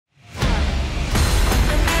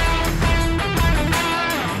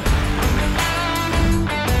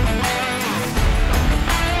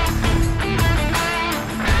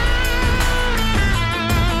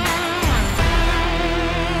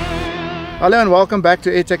Hello and welcome back to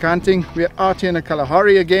AirTac Hunting. We're out here in the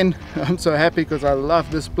Kalahari again. I'm so happy because I love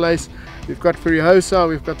this place. We've got Furiosa,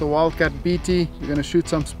 we've got the Wildcat BT. We're going to shoot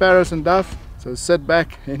some sparrows and dove, so sit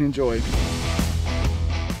back and enjoy.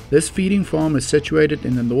 This feeding farm is situated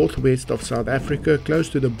in the northwest of South Africa, close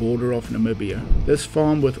to the border of Namibia. This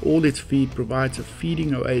farm with all its feed provides a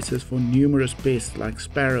feeding oasis for numerous pests like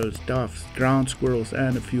sparrows, doves, ground squirrels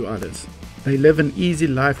and a few others. They live an easy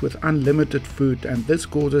life with unlimited food, and this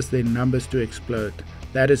causes their numbers to explode.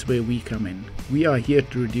 That is where we come in. We are here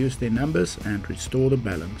to reduce their numbers and restore the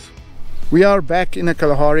balance. We are back in the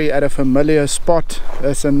Kalahari at a familiar spot.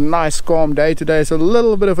 It's a nice calm day today. It's a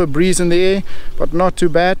little bit of a breeze in the air, but not too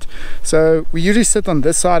bad. So we usually sit on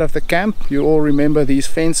this side of the camp. You all remember these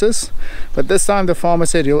fences, but this time the farmer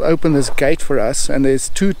said he'll open this gate for us, and there's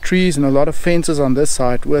 2 trees and a lot of fences on this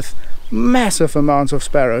side with massive amounts of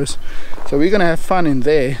sparrows. So we're gonna have fun in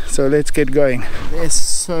there, so let's get going. There's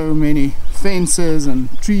so many fences and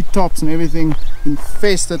tree tops and everything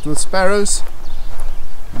infested with sparrows.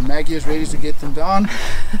 And Maggie is ready to get them down.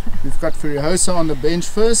 We've got Furiosa on the bench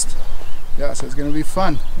first. Yeah, so it's gonna be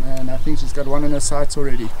fun, and I think she's got one in her sights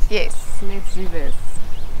already. Yes, let's do this.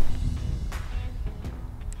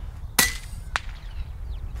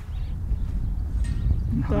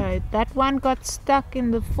 So that one got stuck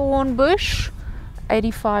in the thorn bush,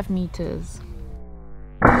 85 meters.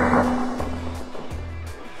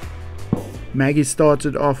 Maggie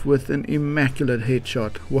started off with an immaculate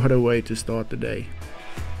headshot. What a way to start the day.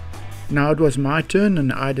 Now it was my turn,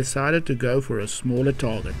 and I decided to go for a smaller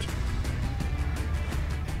target.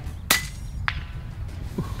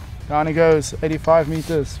 Down he goes, 85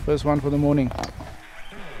 meters, first one for the morning.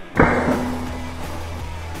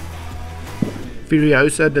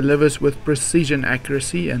 Furiosa delivers with precision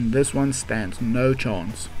accuracy, and this one stands no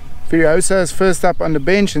chance. Furiosa is first up on the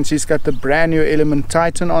bench, and she's got the brand new Element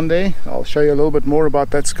Titan on there. I'll show you a little bit more about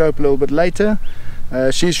that scope a little bit later.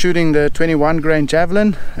 She's shooting the 21 grain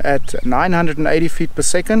Javelin at 980 feet per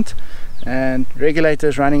second, and regulator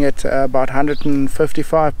is running at about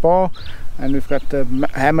 155 bar, and we've got the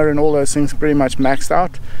hammer and all those things pretty much maxed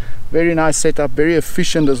out. Very nice setup, very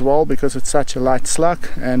efficient as well because it's such a light slug,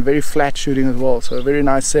 and very flat shooting as well. So a very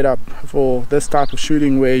nice setup for this type of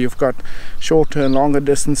shooting where you've got shorter and longer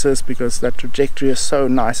distances, because that trajectory is so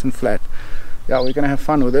nice and flat. Yeah, we're gonna have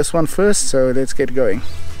fun with this one first, so let's get going.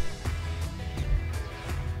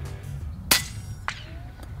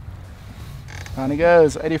 Down he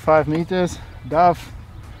goes, 85 meters, dove.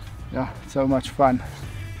 Yeah, so much fun.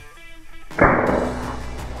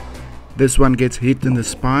 This one gets hit in the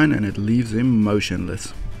spine and it leaves him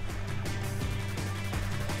motionless.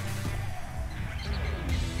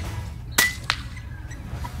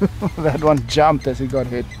 That one jumped as he got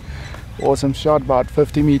hit. Awesome shot, about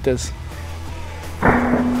 50 meters.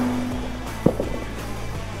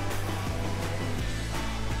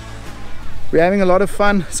 We're having a lot of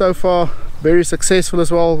fun so far. Very successful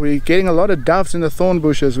as well. We're getting a lot of doves in the thorn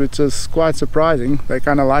bushes, which is quite surprising. They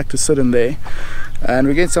kind of like to sit in there. And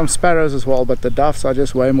we get some sparrows as well, but the doves are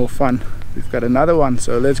just way more fun. We've got another one,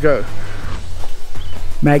 so let's go.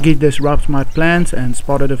 Maggie disrupts my plans and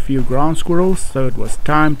spotted a few ground squirrels, so it was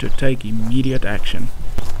time to take immediate action.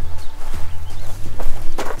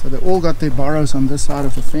 So they all got their burrows on this side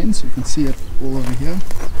of the fence. You can see it all over here.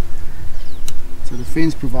 So the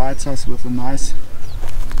fence provides us with a nice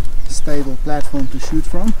stable platform to shoot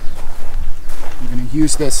from. We're going to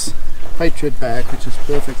use this Patriot bag, which is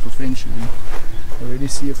perfect for fence shooting. Already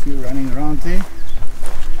see a few running around there.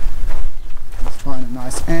 Let's find a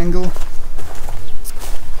nice angle.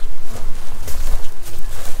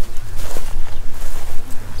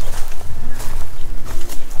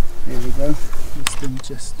 There we go. This thing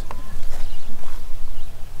just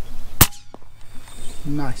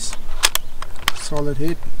nice. Solid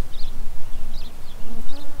hit.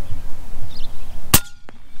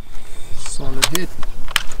 Solid hit.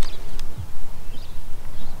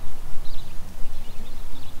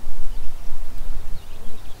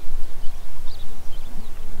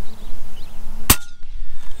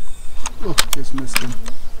 Oh, just missed him.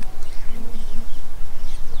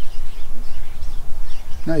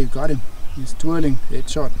 Now you got him. He's twirling.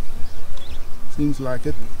 Headshot. Seems like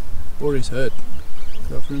it. Or he's hurt.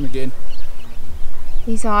 Go for him again.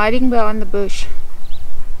 He's hiding behind the bush.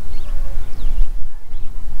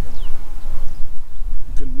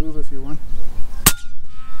 You can move if you want.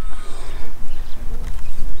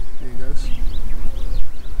 There he goes.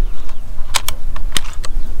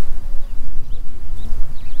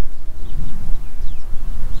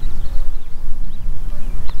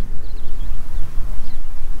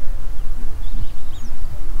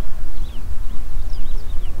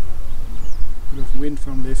 wind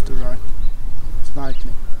from left to right,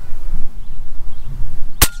 slightly.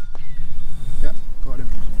 Yeah, got him.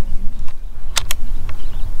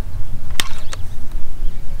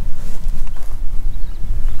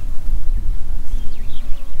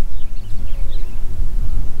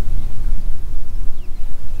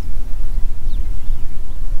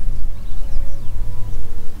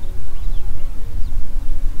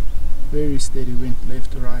 Very steady wind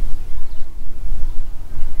left to right.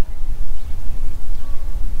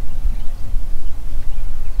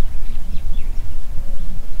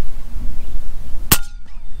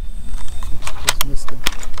 Just missed him.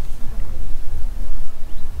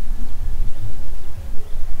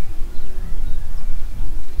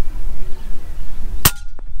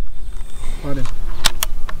 Got him.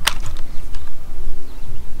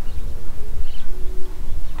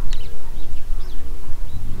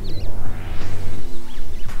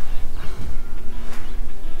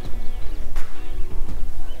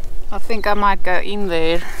 I think I might go in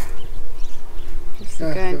there just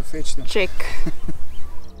to go and fetch them. check.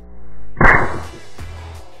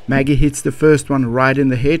 Maggie hits the first one right in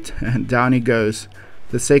the head and down he goes.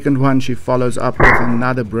 The second one she follows up with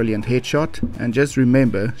another brilliant headshot, and just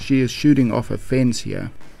remember she is shooting off a fence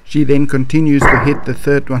here. She then continues to hit the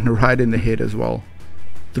third one right in the head as well.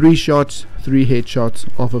 3 shots, 3 headshots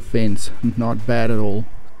off a fence, not bad at all.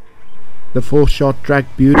 The fourth shot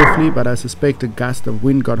tracked beautifully, but I suspect a gust of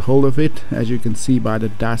wind got hold of it, as you can see by the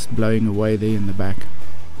dust blowing away there in the back.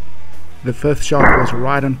 The fifth shot was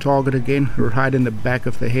right on target again, right in the back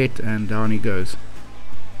of the head, and down he goes.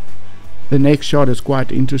 The next shot is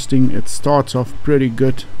quite interesting. It starts off pretty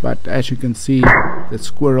good, but as you can see, the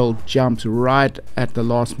squirrel jumps right at the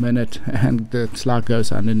last minute and the slug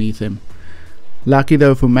goes underneath him. Lucky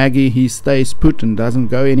though for Maggie, he stays put and doesn't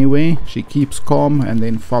go anywhere. She keeps calm and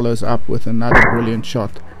then follows up with another brilliant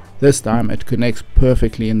shot. This time it connects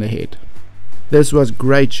perfectly in the head. This was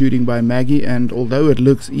great shooting by Maggie, and although it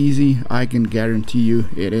looks easy, I can guarantee you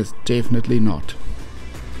it is definitely not.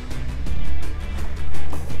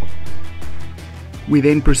 We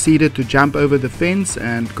then proceeded to jump over the fence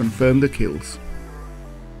and confirm the kills.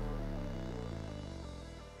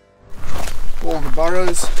 All the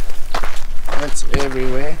burrows. That's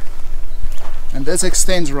everywhere, and this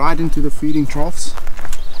extends right into the feeding troughs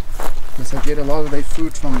because they get a lot of their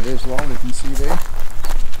food from there as well. You can see there,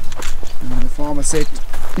 and the farmer said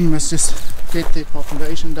he must just get their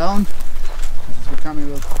population down. This is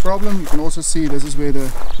becoming a problem. You can also see this is where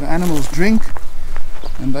the animals drink,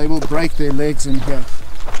 and they will break their legs in here,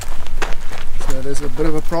 so there's a bit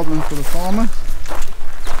of a problem for the farmer.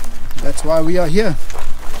 That's why we are here.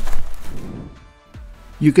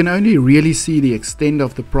 You can only really see the extent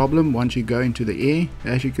of the problem once you go into the air.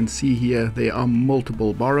 As you can see here, there are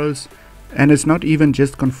multiple burrows, and it's not even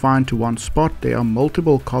just confined to one spot. There are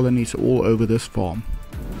multiple colonies all over this farm.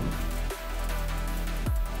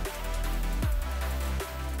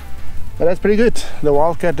 But that's pretty good. The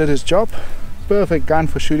Wildcat did his job. Perfect gun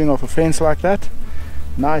for shooting off a fence like that.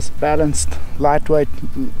 Nice, balanced, lightweight,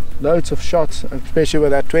 loads of shots, especially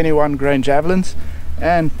with that 21 grain javelins,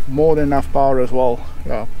 and more than enough power as well.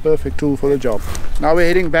 Yeah, perfect tool for the job. Now we're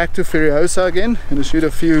heading back to Furiosa again and to shoot a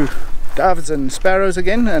few doves and sparrows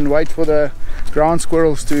again and wait for the ground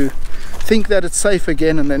squirrels to think that it's safe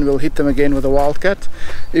again, and then we'll hit them again with a Wildcat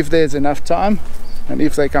if there's enough time and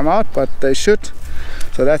if they come out, but they should.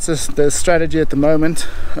 So that's the strategy at the moment.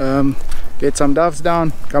 Get some doves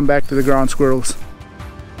down, come back to the ground squirrels.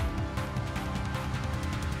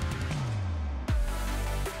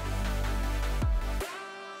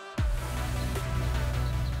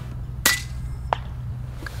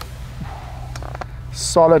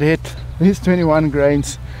 Solid hit. These 21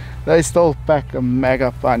 grains, they still pack a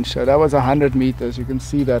mega punch. So that was 100 meters. You can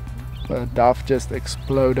see that dove just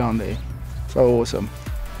explode down there. So awesome.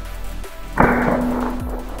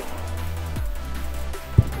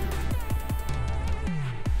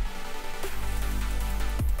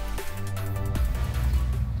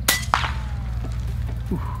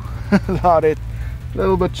 Got it. A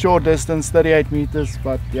little bit short distance, 38 meters,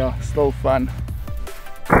 but yeah, still fun.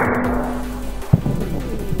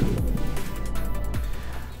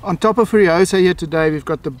 On top of Furiosa here today, we've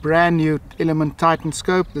got the brand new Element Titan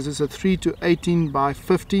scope. This is a 3 to 18 by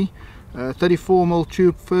 50, 34mm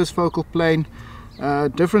tube, first focal plane.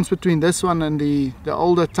 Difference between this one and the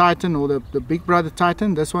older Titan, or the big brother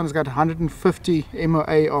Titan, this one's got 150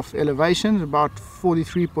 MOA of elevation, about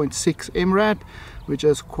 43.6 MRAD, which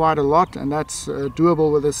is quite a lot, and that's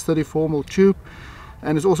doable with this 34mm tube.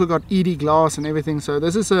 And it's also got ED glass and everything, so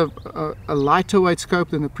this is a lighter weight scope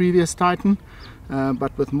than the previous Titan,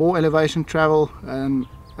 but with more elevation travel and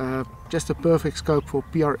just a perfect scope for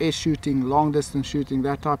PRS shooting, long distance shooting,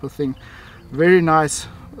 that type of thing. Very nice,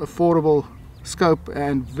 affordable scope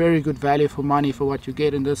and very good value for money for what you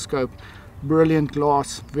get in this scope. Brilliant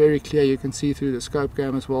glass, very clear, you can see through the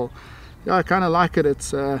Scope-Cam as well. Yeah, I kind of like it.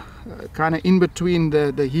 It's kind of in between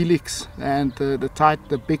the Helix and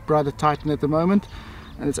the Big Brother Titan at the moment,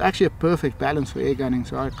 and it's actually a perfect balance for air gunning,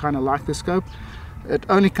 so I kind of like the scope. It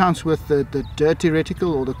only comes with the dirty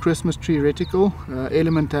reticle or the Christmas tree reticle.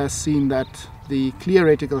 Element has seen that the clear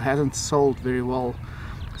reticle hasn't sold very well,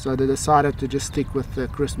 so they decided to just stick with the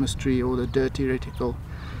Christmas tree or the dirty reticle.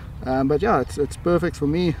 But yeah, it's perfect for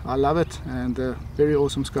me. I love it, and very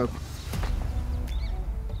awesome scope.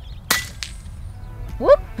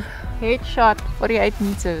 Whoop! Headshot, 48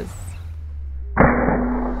 meters.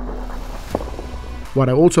 What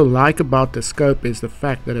I also like about the scope is the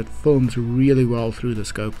fact that it films really well through the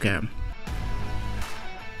Scope-Cam.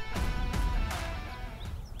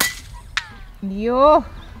 Yo!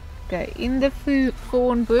 Okay, in the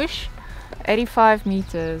thorn bush, 85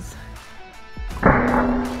 meters.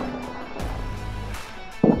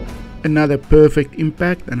 Another perfect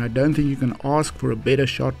impact, and I don't think you can ask for a better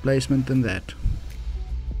shot placement than that.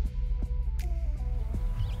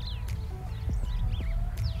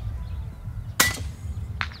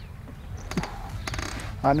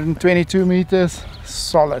 $122 meters,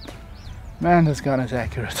 solid. Man, this gun is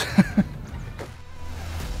accurate.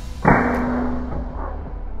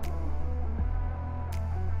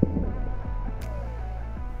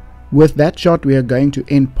 With that shot, we are going to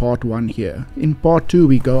end part 1 here. In part 2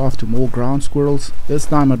 we go after more ground squirrels, this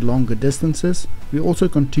time at longer distances. We also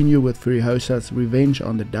continue with Furiosa's revenge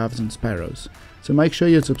on the doves and sparrows. So make sure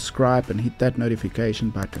you subscribe and hit that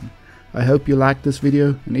notification button. I hope you liked this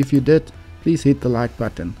video, and if you did, please hit the like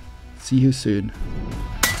button. See you soon.